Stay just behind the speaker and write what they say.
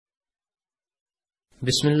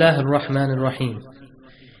Bismillah ar-Rahman ar-Rahim.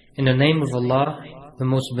 In the name of Allah, the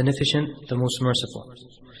most beneficent, the most merciful.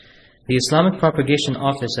 The Islamic Propagation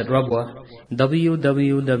Office at Rabwa,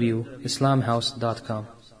 www.islamhouse.com,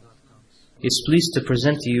 is pleased to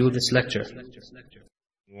present to you this lecture.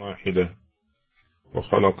 واحدة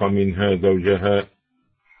وخلق منها زوجها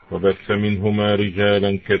وبث منهما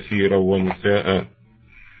رجالا كثيرا ونساء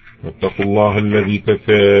واتقوا الله الذي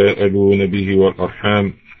تساءلون به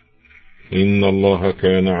والأرحام إن الله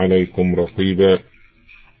كان عليكم رقيبا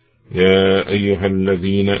يا أيها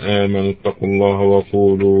الذين آمنوا اتقوا الله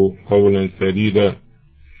وقولوا قولا سديدا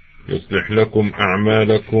يصلح لكم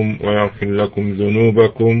أعمالكم ويغفر لكم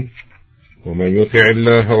ذنوبكم ومن يطع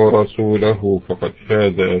الله ورسوله فقد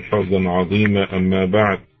فاز فوزا عظيما أما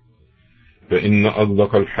بعد فإن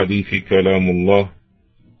أصدق الحديث كلام الله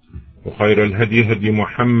وخير الهدي هدي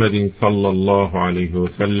محمد صلى الله عليه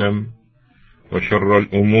وسلم وشر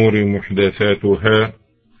الأمور محدثاتها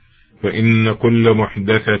فإن كل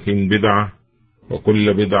محدثة بدعة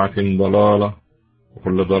وكل بدعة ضلالة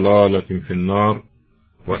وكل ضلالة في النار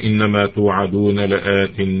وإنما توعدون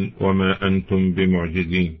لآت وما أنتم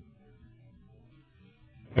بمعجزين.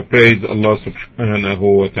 I praise Allah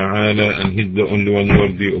subhanahu wa ta'ala, and He's the only one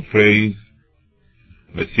worthy of praise.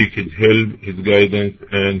 I seek His help, His guidance,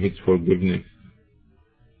 and His forgiveness.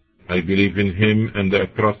 I believe in Him and I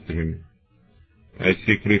trust Him. I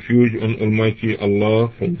seek refuge on Almighty Allah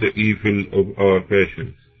from the evil of our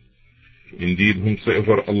passions. Indeed,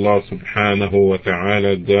 whomsoever Allah subhanahu wa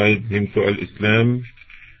ta'ala guides him to al-Islam,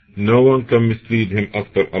 no one can mislead him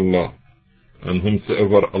after Allah. And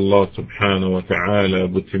whomsoever Allah subhanahu wa ta'ala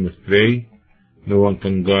puts him astray, no one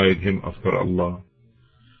can guide him after Allah.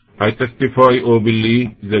 I testify, O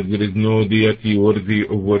believe, that there is no deity worthy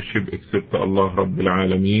of worship except Allah Rabbil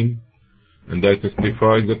Alameen. And I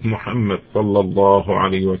testify that Muhammad sallallahu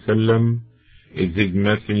alayhi wa sallam is his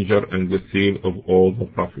messenger and the seal of all the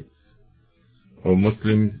prophets. O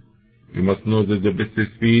Muslims, you must know that the best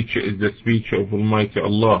speech is the speech of Almighty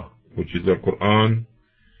Allah, which is the Quran.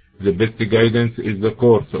 The best guidance is the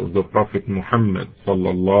course of the Prophet Muhammad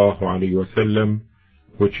sallallahu alayhi wa sallam,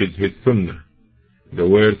 which is his sunnah. The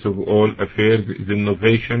worst of all affairs is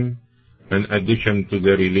innovation and addition to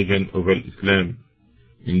the religion of Islam.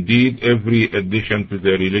 Indeed, every addition to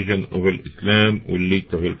the religion of Islam will lead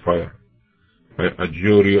to hellfire. I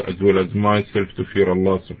adjure you as well as myself to fear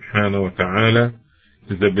Allah subhanahu wa ta'ala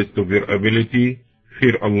to the best of your ability.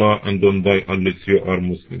 Fear Allah and don't die unless you are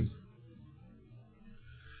Muslims.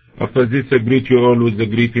 After this, I greet you all with the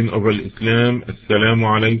greeting of Islam. Assalamu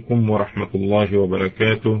alaikum wa rahmatullahi wa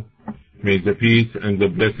barakatuh. May the peace and the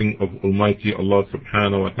blessing of Almighty Allah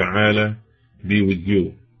subhanahu wa ta'ala be with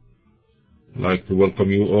you. I'd like to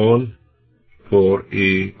welcome you all for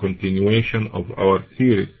a continuation of our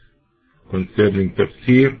series concerning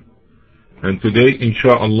tafsir. And today,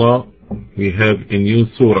 inshallah, we have a new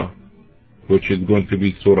surah, which is going to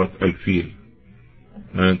be Surah Al-Fil.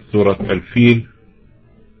 And Surah Al-Fil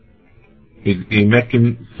is a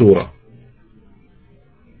Meccan surah.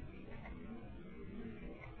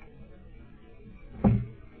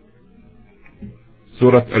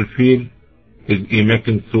 Surah Al-Fil is a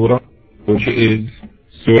Meccan surah, which is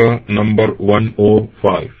surah number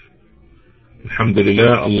 105.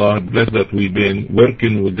 Alhamdulillah, Allah bless that we've been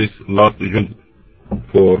working with this last juz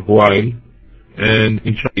for a while, and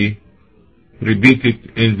inshallah repeat it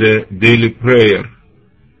in the daily prayer.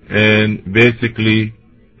 And basically,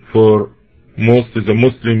 for most of the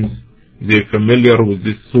Muslims, they're familiar with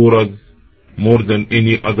these surahs more than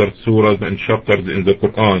any other surahs and chapters in the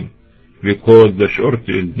Quran, because the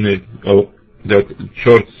shortness of the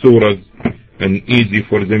short surahs and easy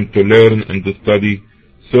for them to learn and to study.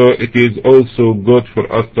 So it is also good for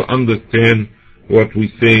us to understand what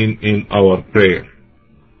we're saying in our prayer.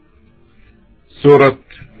 Surah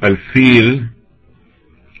Al-Fil,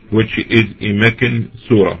 which is a Meccan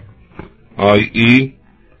surah, i.e.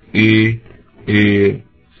 a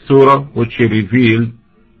surah which he revealed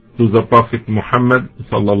to the Prophet Muhammad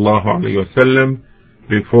sallallahu alayhi wa sallam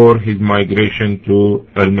before his migration to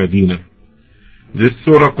Al-Madinah. This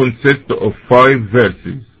surah consists of 5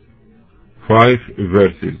 verses. 5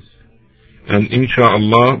 verses. And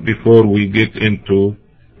inshallah, before we get into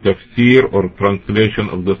tafsir or translation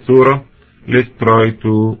of the surah, let's try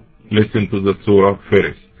to listen to the surah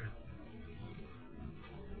first.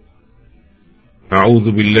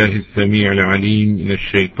 أعوذ بالله السميع العليم من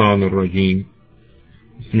الشيطان الرجيم.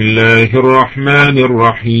 بسم الله الرحمن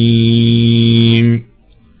الرحيم.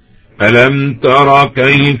 ألم تر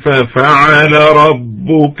كيف فعل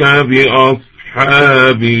ربك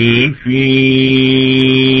بأصحاب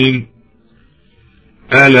الفيل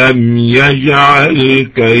ألم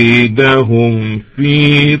يجعل كيدهم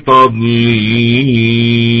في تضليل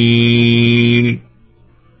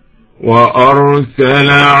وأرسل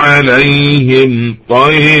عليهم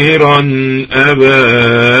طيرا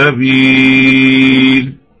أبابيل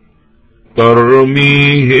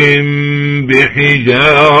ترميهم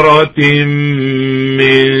بحجارة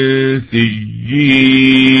من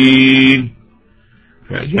سجيل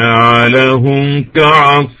فجعلهم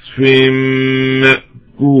كعصف مأكول.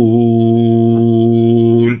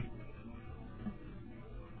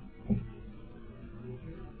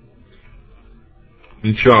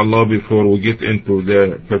 Inshallah, before we get into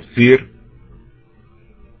the tafsir,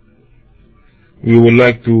 we would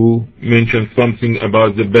like to mention something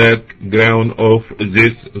about the background of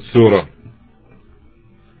this surah.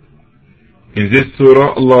 In this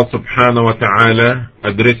surah, Allah subhanahu wa ta'ala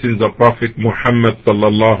addresses the Prophet Muhammad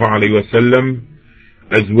sallallahu alayhi wa sallam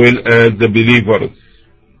as well as the believers,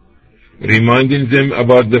 reminding them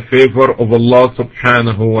about the favor of Allah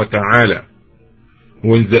subhanahu wa ta'ala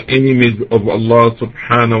when the enemies of Allah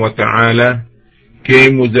subhanahu wa ta'ala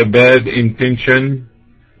came with a bad intention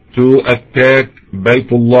to attack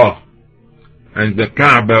Baytullah and the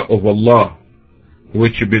Kaaba of Allah,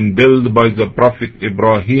 which had been built by the Prophet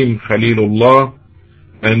Ibrahim Khalilullah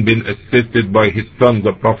and been assisted by his son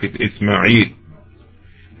the Prophet Ismail.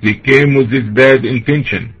 They came with this bad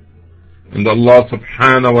intention, and Allah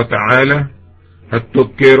subhanahu wa ta'ala had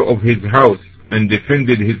took care of his house and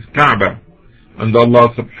defended his Kaaba, and Allah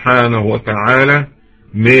subhanahu wa ta'ala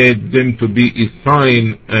made them to be a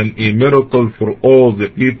sign and a miracle for all the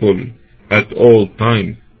people at all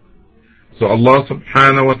times. So Allah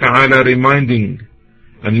subhanahu wa ta'ala reminding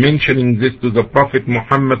and mentioning this to the Prophet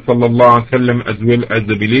Muhammad sallallahu alaihi wasallam as well as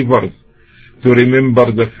the believers to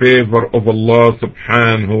remember the favor of Allah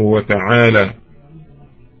subhanahu wa ta'ala.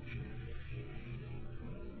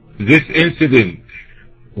 This incident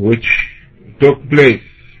which took place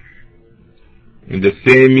in the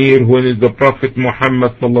same year when the Prophet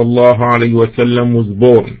Muhammad sallallahu alaihi wasallam was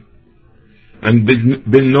born and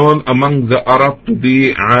been known among the Arab to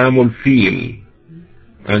be Amul Fil,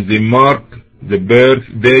 and they mark the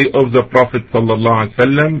birthday of the Prophet sallallahu alaihi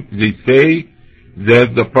wasallam. They say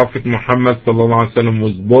that the Prophet Muhammad sallallahu alaihi wasallam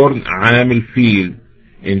was born Amul Fil,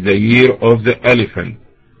 in the year of the elephant.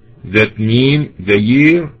 That means the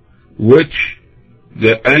year which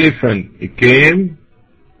the elephant came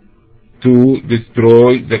to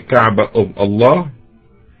destroy the Kaaba of Allah.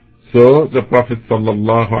 So the Prophet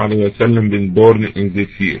sallallahu alaihi wasallam been born in this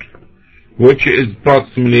year, which is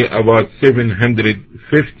approximately about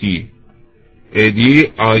 750 AD,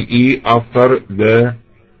 i.e. after the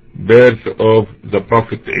birth of the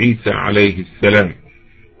Prophet Isa alayhi salam.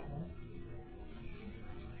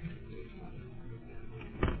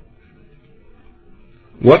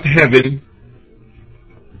 What happened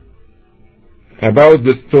about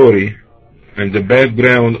the story and the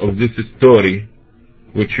background of this story,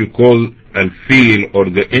 which you call Al-Fil, or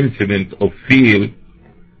the incident of Fil,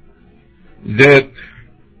 that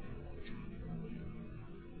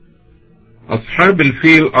Ashab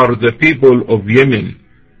al-Fil are the people of Yemen,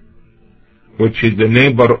 which is the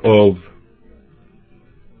neighbor of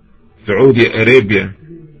Saudi Arabia.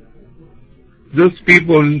 Those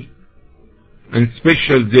people, and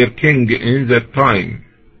especially their king in that time,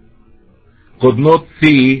 could not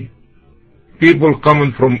see people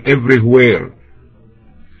coming from everywhere,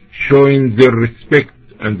 showing their respect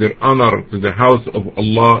and their honor to the house of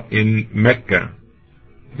Allah in Mecca,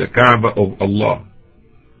 the Kaaba of Allah.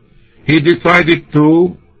 He decided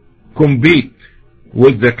to compete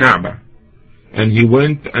with the Kaaba, and he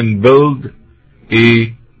went and built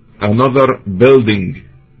another building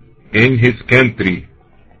in his country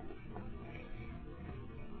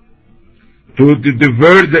to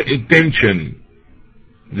divert the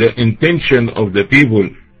intention of the people,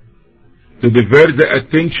 to divert the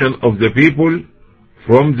attention of the people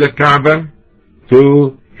from the Kaaba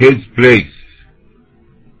to his place.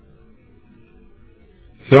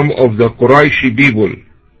 Some of the Qurayshi people,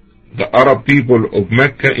 the Arab people of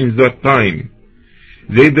Mecca in that time,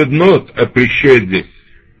 they did not appreciate this.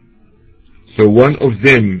 So one of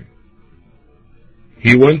them,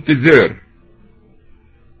 he went there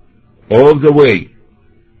all the way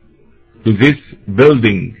to this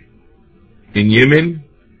building in Yemen,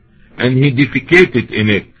 and he defecated in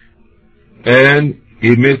it, and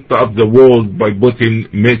he messed up the walls by putting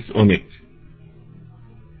mess on it.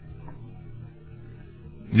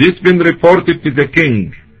 This been reported to the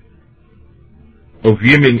king of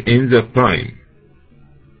Yemen in that time,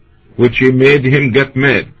 which he made him get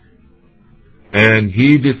mad, and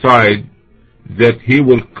he decided that he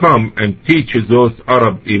will come and teach those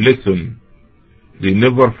Arabs a lesson they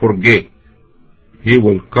never forget. He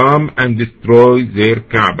will come and destroy their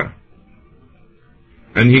Kaaba.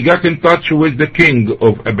 And he got in touch with the king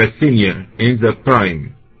of Abyssinia in that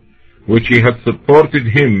time, which he had supported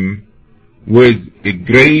him with a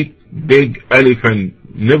great big elephant,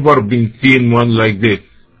 never been seen one like this,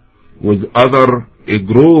 with a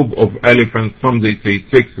group of elephants, some they say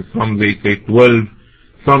 6, some they say 12,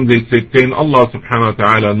 some they say 10, Allah subhanahu wa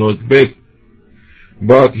ta'ala knows best.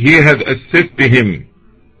 But he had assisted him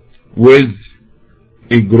with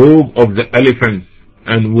a group of the elephants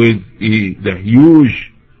and with the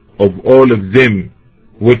huge of all of them,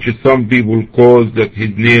 which some people call that his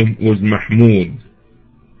name was Mahmud.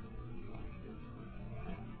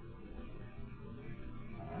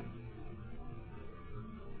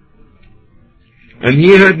 And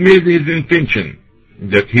he had made his intention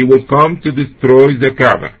that he will come to destroy the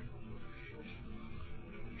Kaaba.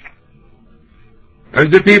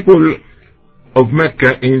 And the people of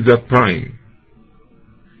Mecca in that time,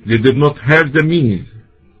 they did not have the means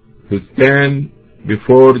to stand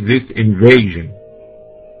before this invasion.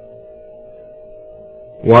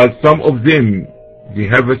 While some of them, they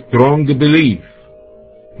have a strong belief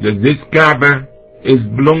that this Kaaba is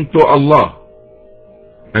belong to Allah,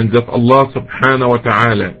 and that Allah subhanahu wa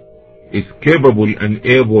ta'ala is capable and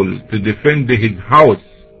able to defend his house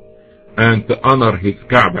and to honor his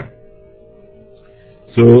Kaaba.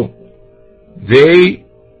 So they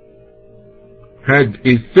had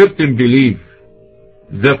a certain belief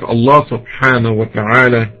that Allah subhanahu wa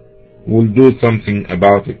ta'ala will do something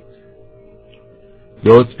about it.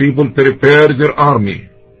 Those people prepared their army,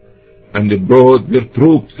 and they brought their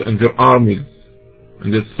troops and their armies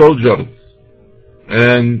and their soldiers,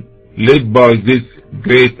 and led by these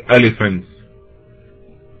great elephants.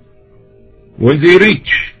 When they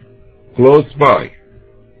reach close by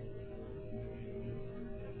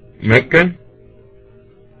Mecca,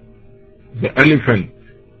 the elephant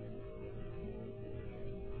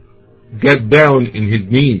got down in his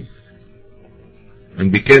knees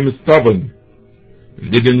and became stubborn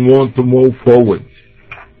and didn't want to move forward.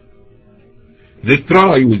 They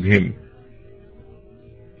tried with him.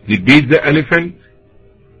 They beat the elephant.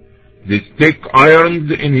 They stick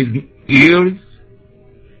irons in his ears.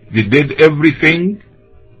 They did everything,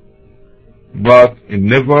 but it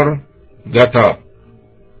never got up.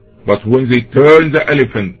 But when they turned the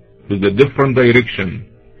elephant to the different direction,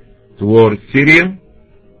 towards Syria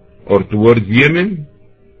or towards Yemen,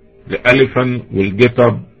 the elephant will get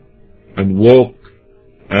up and walk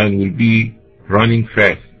and will be running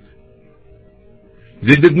fast.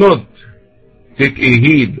 They did not take a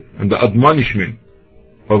heed and the admonishment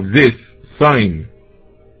of this sign,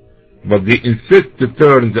 but they insist to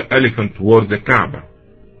turn the elephant towards the Kaaba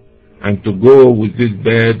and to go with this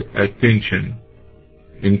bad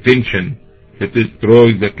intention to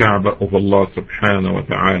destroy the Kaaba of Allah subhanahu wa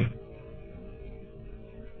ta'ala.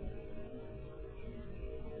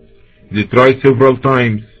 They tried several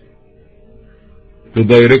times to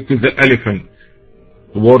direct the elephant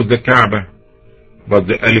towards the Kaaba, but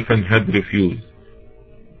the elephant had refused.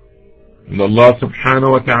 And Allah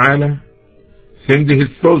subhanahu wa ta'ala sent his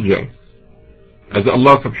soldiers, as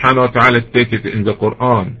Allah subhanahu wa ta'ala stated in the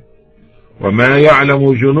Quran, وَمَا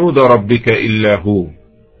يَعْلَمُ جُنُودَ رَبِّكَ إِلَّا هُ.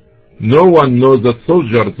 No one knows the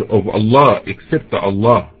soldiers of Allah except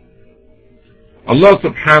Allah. Allah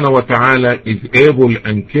subhanahu wa ta'ala is able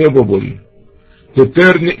and capable to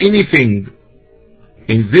turn anything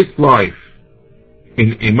in this life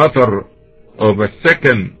in a matter of a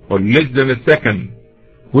second or less than a second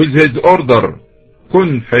with his order,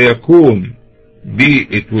 kun fayakun, be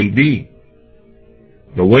it will be.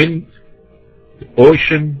 The wind, the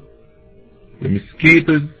ocean, the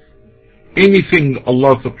mosquitoes, anything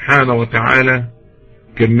Allah subhanahu wa ta'ala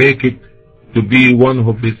can make it to be one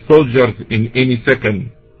of his soldiers in any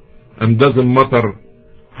second, and doesn't matter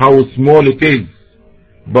how small it is,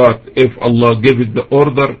 but if Allah gives the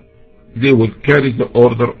order, they will carry the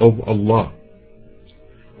order of Allah.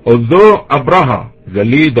 Although Abraha, the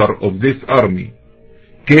leader of this army,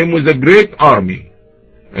 came with a great army,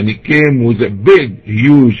 and he came with a big,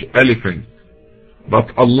 huge elephant,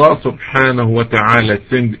 but Allah subhanahu wa ta'ala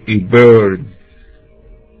sent a bird,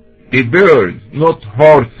 not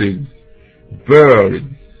horses, birds,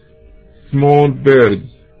 small birds.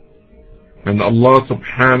 And Allah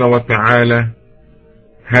subhanahu wa ta'ala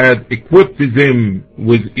had equipped them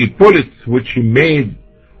with a bullets which he made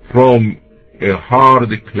from a hard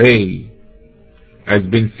clay. As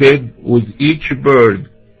been said, with each bird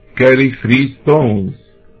carry 3 stones,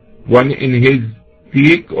 one in his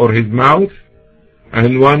beak or his mouth,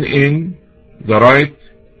 and one in the right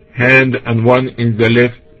hand and one in the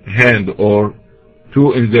left hand, or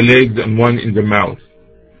two in the legs and one in the mouth.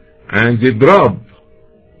 And they drop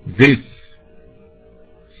these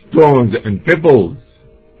stones and pebbles,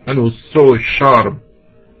 and it was so sharp,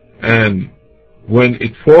 and when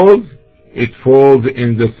it falls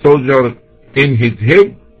in the soldier in his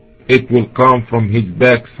head. It will come from his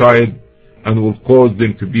backside and will cause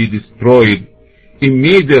them to be destroyed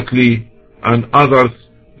immediately, and others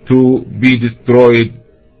to be destroyed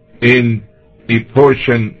in a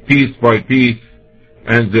portion, piece by piece,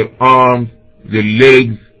 and their arms, their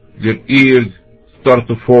legs, their ears start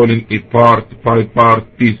to fall in a part by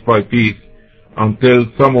part, piece by piece, until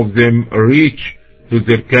some of them reach to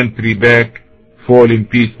their country back, falling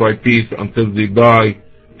piece by piece until they die,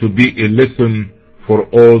 to be a lesson for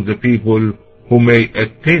all the people who may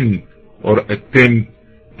attempt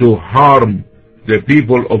to harm the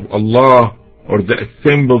people of Allah, or the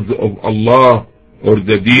symbols of Allah, or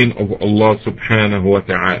the deen of Allah subhanahu wa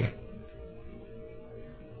ta'ala.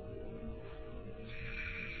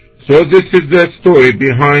 So this is the story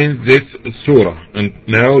behind this surah. And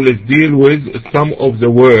now let's deal with some of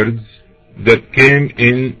the words that came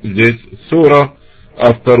in this surah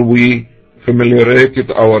after we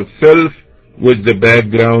familiarized ourselves with the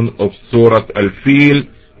background of Surah Al-Fil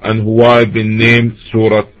and why been named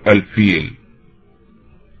Surah Al-Fil.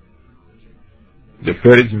 The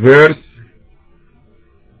first verse,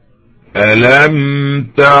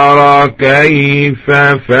 أَلَمْ تَرَ كَيْفَ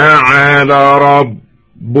فَعَلَ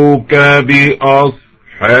رَبُّكَ بِأَصْحَابِ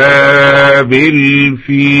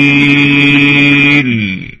الْفِيلِ.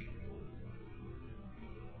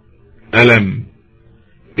 أَلَمْ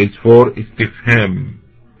is for istifham,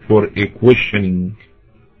 for a questioning.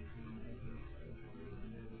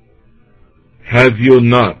 Have you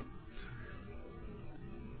not?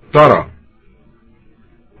 Tara,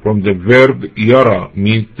 from the verb yara,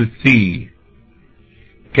 means to see.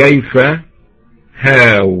 Kayfa,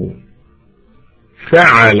 how.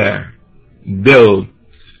 Fa'ala, built.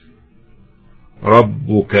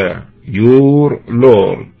 Rabbuka, your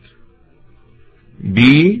Lord.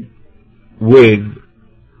 Be with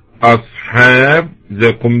ashab,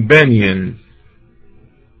 the companions.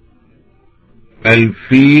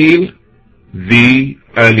 Al-Fil, the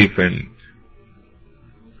elephant.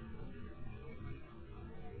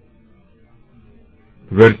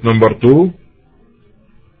 Verse number 2.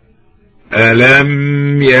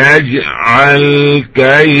 أَلَمْ يَجْعَلْ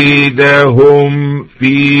كَيْدَهُمْ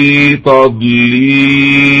فِي تَضْلِيلٍ.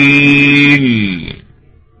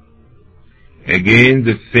 Again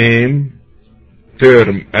the same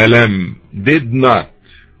term, alam, did not.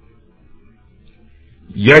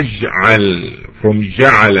 Yaj'al, from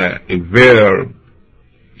ja'ala, a verb,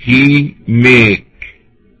 he make.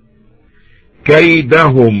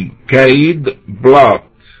 Kaydahum, kayd, plot,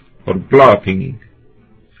 or plotting.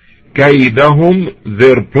 Kaydahum,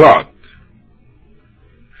 their plot.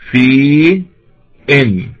 Fi,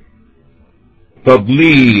 in.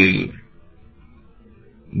 Tadlil,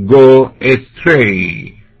 go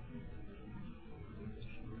astray.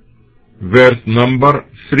 Verse number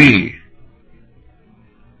 3.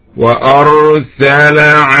 وَأَرْسَلَ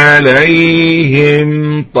عَلَيْهِمْ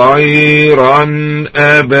طَيْرًا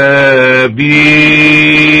أَبَابِيلَ.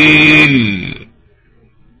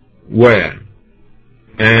 Where?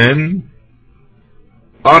 And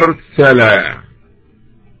أَرْسَلَ,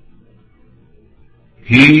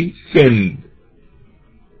 he sent,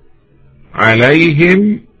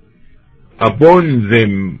 عَلَيْهِمْ, upon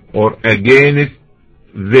them or against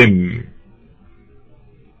them.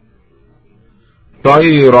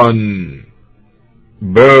 طيرا,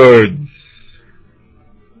 birds.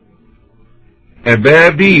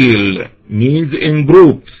 Ababil means in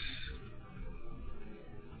groups.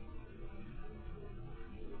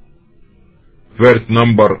 Verse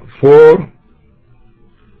number 4.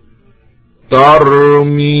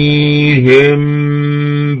 ترميهم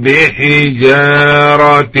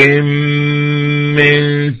بحجارة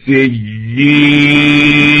من سجيل.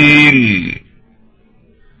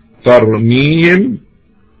 ترميهم,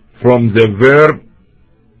 from the verb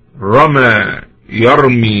rama,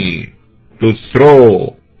 yarmi, to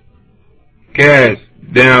throw, cast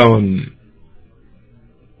down,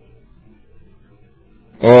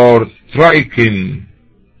 or striking.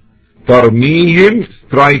 Tarmihim,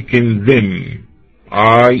 striking them,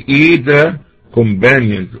 i.e. the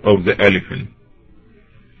companions of the elephant.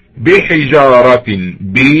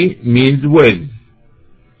 Bihijaratin, bi means with.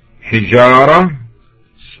 Hijara,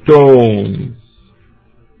 stones.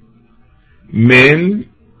 Men,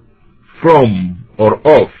 from or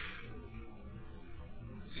of.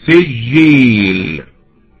 Sijil,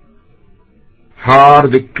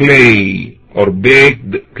 hard clay or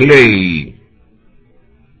baked clay.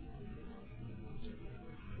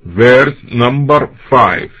 Verse number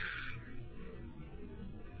 5.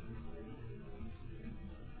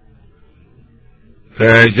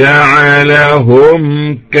 فجعلهم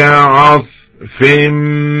كعصف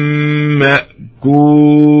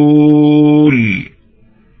مأكول.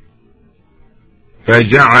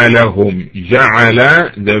 فجعلهم, جعل,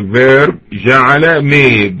 the verb جعل,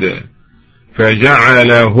 made.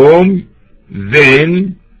 فجعلهم,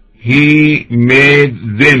 then he made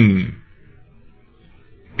them.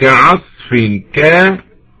 كعصف, ك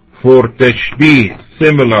for تشبيه,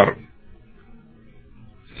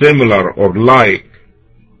 similar or like.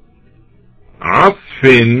 عصف,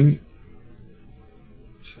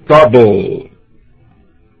 stubble,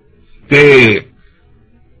 stake.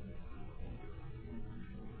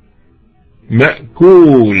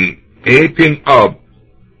 مأكول, eaten up.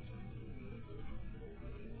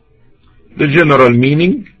 The general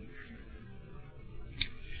meaning: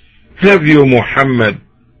 have you, Muhammad,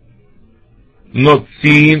 not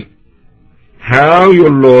seen how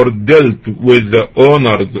your Lord dealt with the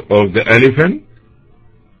owners of the elephant?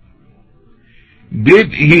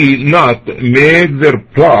 Did he not make their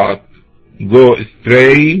plot go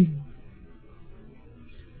astray?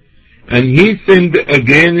 And he sent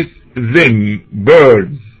against them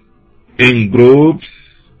birds in groups,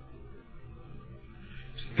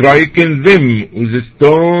 striking them with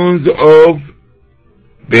stones of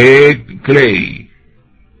baked clay.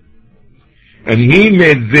 And he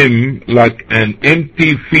made them like an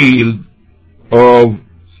empty field of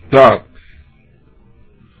stalks,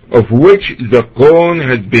 of which the corn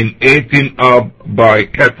has been eaten up by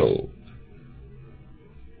cattle.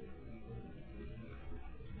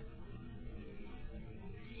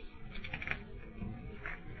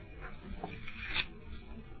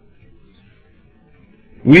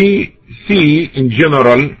 We see in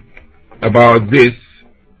general about this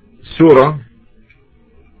surah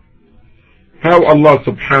how Allah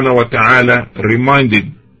subhanahu wa ta'ala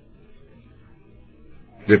reminded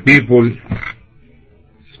the people,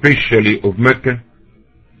 especially of Mecca,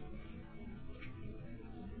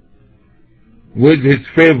 with his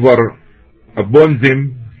favor upon them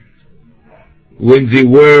when they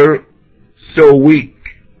were so weak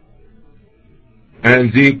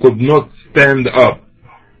and they could not stand up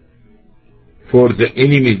for the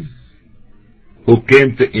enemies who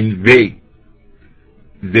came to invade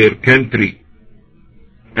their country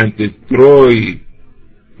and destroy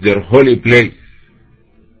their holy place.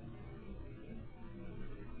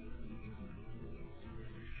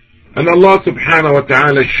 And Allah subhanahu wa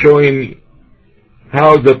ta'ala showing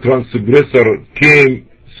how the transgressor came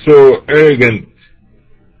so arrogant,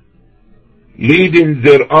 leading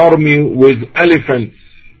their army with elephants,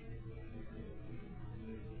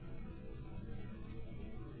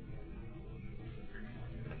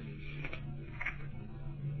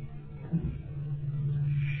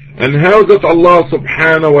 and how that Allah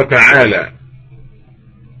subhanahu wa ta'ala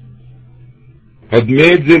had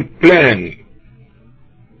made their plan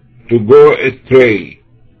to go astray.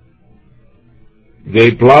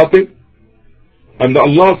 They plotted, and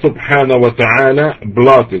Allah subhanahu wa ta'ala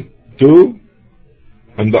plotted too,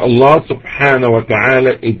 and Allah subhanahu wa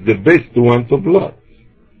ta'ala is the best one to plot.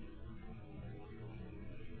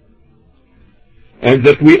 And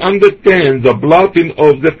that we understand the plotting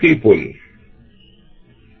of the people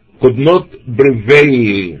could not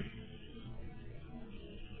prevail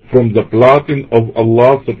from the plotting of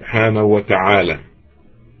Allah subhanahu wa ta'ala.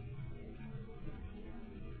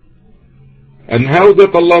 And how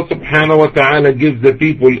that Allah subhanahu wa ta'ala gives the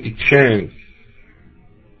people a chance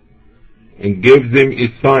and gives them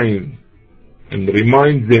a sign and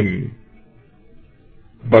reminds them.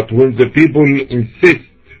 But when the people insist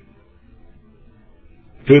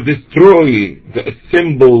to destroy the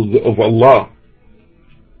symbols of Allah,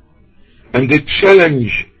 and they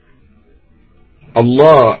challenge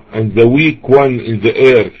Allah and the weak one in the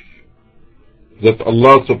earth, that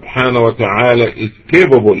Allah subhanahu wa ta'ala is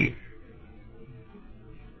capable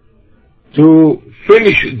to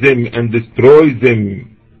finish them and destroy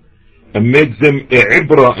them and make them a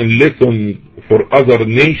ibrah and lesson for other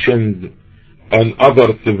nations and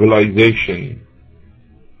other civilizations.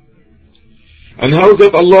 And how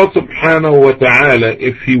that Allah subhanahu wa ta'ala,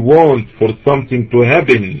 if He wants for something to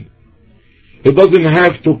happen, He doesn't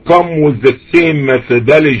have to come with the same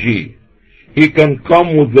methodology. He can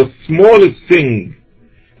come with the smallest thing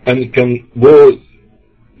and can cause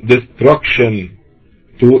destruction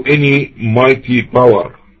to any mighty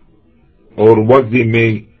power, or what they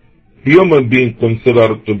may human being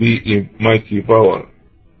consider to be a mighty power.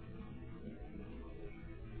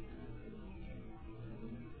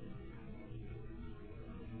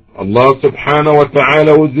 Allah subhanahu wa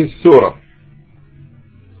ta'ala with this surah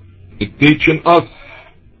is teaching us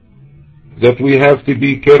that we have to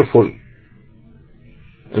be careful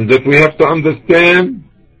and that we have to understand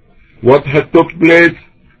what had took place,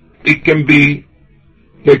 it can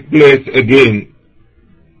take place again.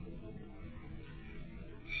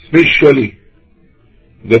 Especially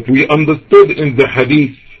that we understood in the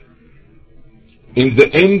hadith, in the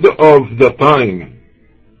end of the time,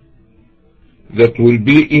 that will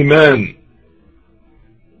be Iman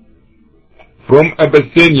from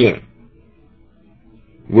Abyssinia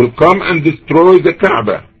will come and destroy the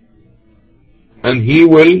Kaaba, and he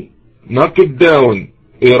will knock it down,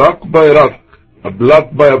 a rock by rock, a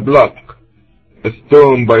block by a block, a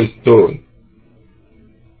stone by stone,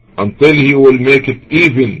 until he will make it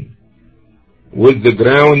even with the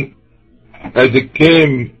ground, as it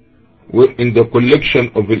came in the collection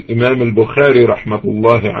of Imam al-Bukhari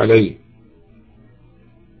rahmatullahi alayhi.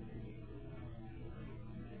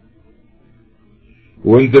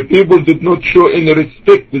 When the people did not show any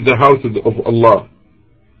respect to the houses of Allah,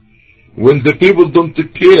 when the people don't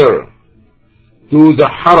care to the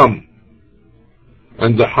haram,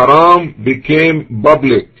 and the haram became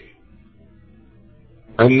public,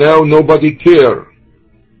 and now nobody cares,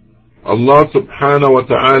 Allah subhanahu wa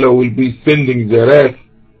ta'ala will be sending the wrath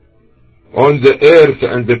on the earth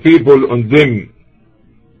and the people on them.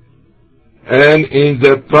 And in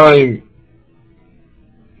that time,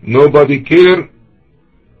 nobody cares.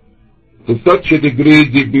 To such a degree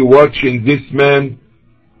they be watching this man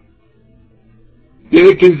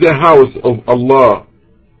taking the house of Allah,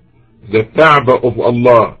 the Kaaba of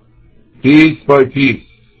Allah, piece by piece.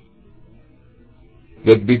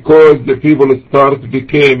 That because the people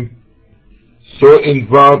became so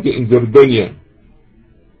involved in their dunya,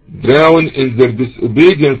 drowned in their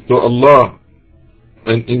disobedience to Allah,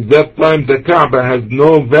 and in that time the Kaaba has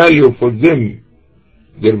no value for them.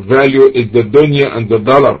 Their value is the dunya and the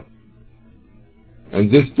dollar. And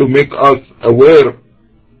this to make us aware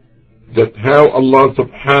that how Allah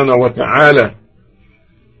subhanahu wa ta'ala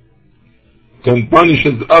can punish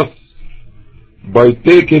us by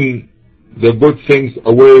taking the good things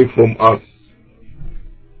away from us.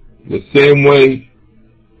 The same way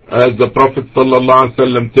as the Prophet sallallahu alaihi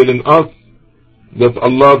wasallam telling us that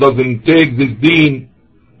Allah doesn't take this deen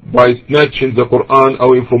by snatching the Quran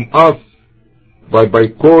away from us, but by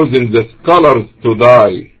causing the scholars to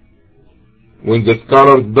die. When the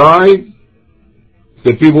scholars die,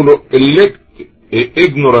 the people elect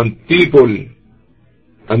ignorant people,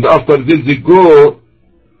 and after this they go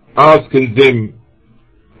asking them,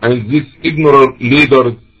 and these ignorant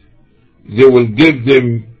leaders, they will give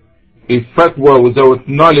them a fatwa without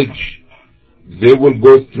knowledge. They will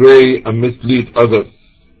go astray and mislead others.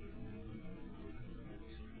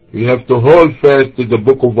 We have to hold fast to the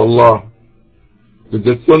book of Allah, to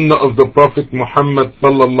the sunnah of the Prophet Muhammad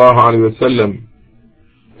sallallahu alaihi wasallam,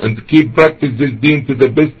 and to keep practice this deen to the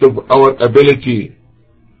best of our ability,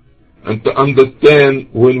 and to understand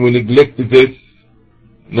when we neglect this,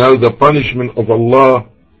 now the punishment of Allah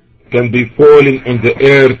can be falling on the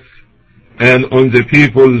earth and on the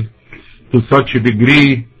people to such a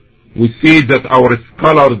degree. We see that our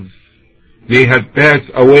scholars, they have passed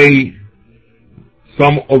away,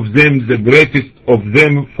 some of them, the greatest of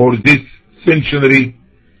them for this century.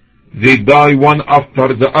 They die one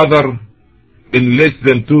after the other in less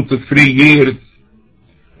than 2 to 3 years,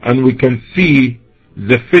 and we can see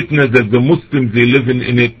the fitna that the Muslims they live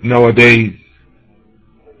in it nowadays.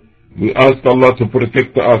 We ask Allah to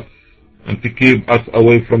protect us and to keep us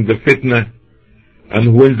away from the fitna,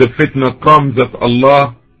 and when the fitna comes, that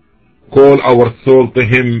Allah call our soul to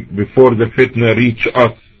Him before the fitna reach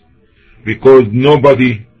us, because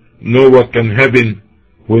nobody know what can happen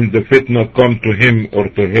when the fitna come to him or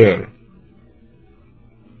to her.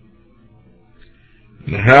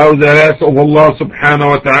 And how the wrath of Allah subhanahu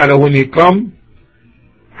wa ta'ala when He come,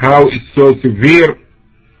 how it's so severe.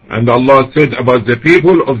 And Allah said about the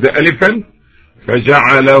people of the elephant,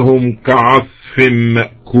 فَجَعَلَهُمْ كَعَصْفٍ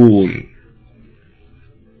مَأْكُولٍ.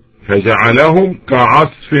 فَجَعَلَهُمْ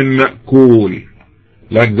كَعَصْفٍ مَأْكُولٍ.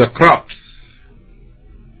 Like the crops,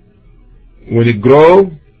 when it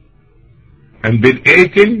grow and been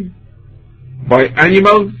eaten by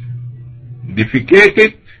animals,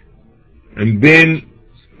 defecated, and then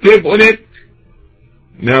step on it,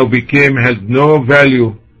 now has no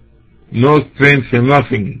value, no strength and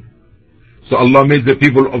nothing. So Allah made the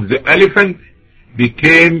people of the elephant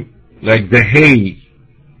became like the hay.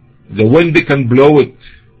 The wind can blow it,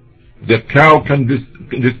 the cow can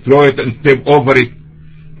destroy it and step over it,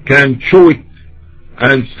 can chew it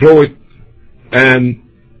and throw it and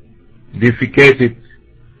defecate it.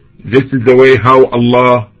 This is the way how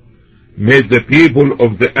Allah made the people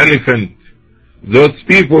of the elephant. Those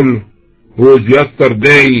people who was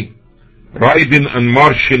yesterday riding and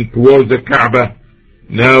marching towards the Kaaba,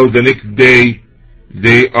 now the next day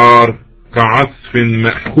they are كعصف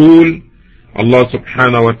مأكول. Allah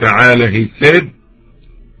subhanahu wa ta'ala, He said,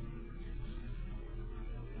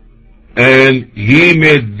 and He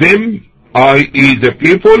made them, i.e. the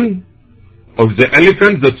people of the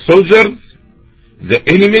elephant, the soldiers, the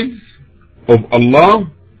enemies of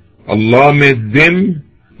Allah, Allah made them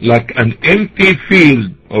like an empty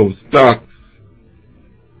field of stalks,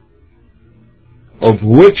 of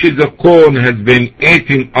which the corn has been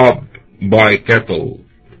eaten up by cattle.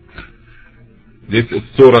 This is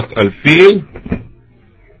Surah Al-Fil,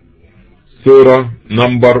 Surah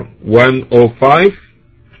number 105.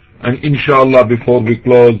 And inshallah, before we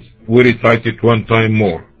close, we recite it one time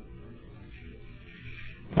more.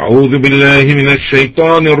 أعوذ بالله من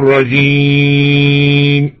الشيطان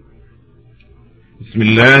الرجيم. بسم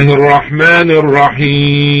الله الرحمن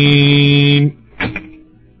الرحيم.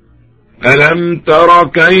 ألم تر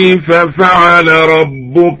كيف فعل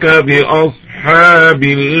ربك بأصحاب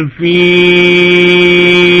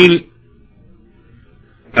الفيل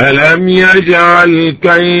ألم يجعل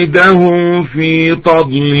كيدهم في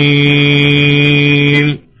تضليل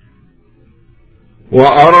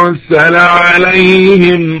وأرسل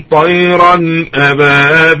عليهم طيرا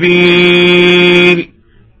أبابيل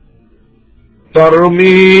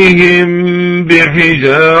ترميهم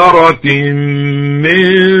بحجارة من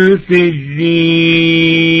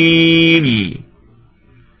سجيل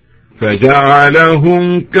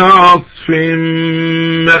فجعلهم كعصف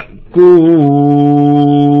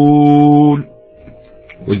مأكول.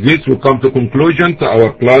 With this we come to conclusion to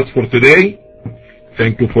our class for today.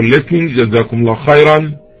 Thank you for listening. Jazakumullah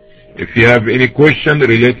khairan. If you have any question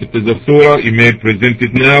related to the surah, you may present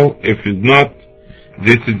it now. If it's not,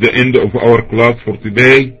 this is the end of our class for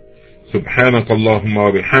today. سبحانك اللهم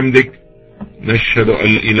وبحمدك نشهد أن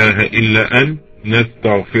لا إله إلا أنت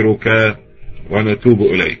نستغفرك ونتوب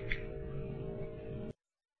إليك.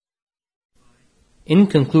 In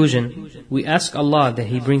conclusion, we ask Allah that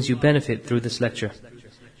He brings you benefit through this lecture.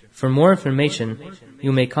 For more information,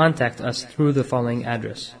 you may contact us through the following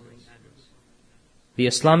address. The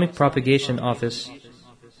Islamic Propagation Office,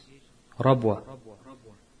 Rabwa,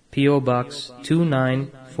 P.O. Box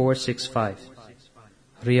 29465,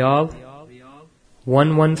 Riyadh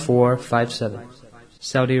 11457,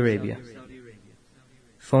 Saudi Arabia.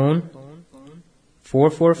 Phone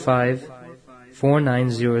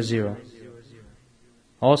 445-4900.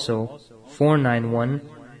 Also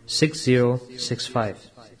 491-6065.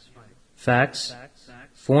 Fax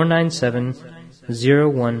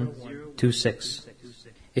 497-0126.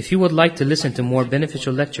 If you would like to listen to more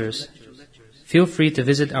beneficial lectures, feel free to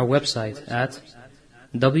visit our website at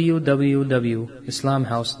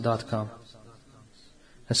www.islamhouse.com.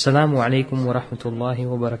 Assalamu alaikum wa rahmatullahi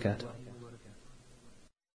wa barakatuh.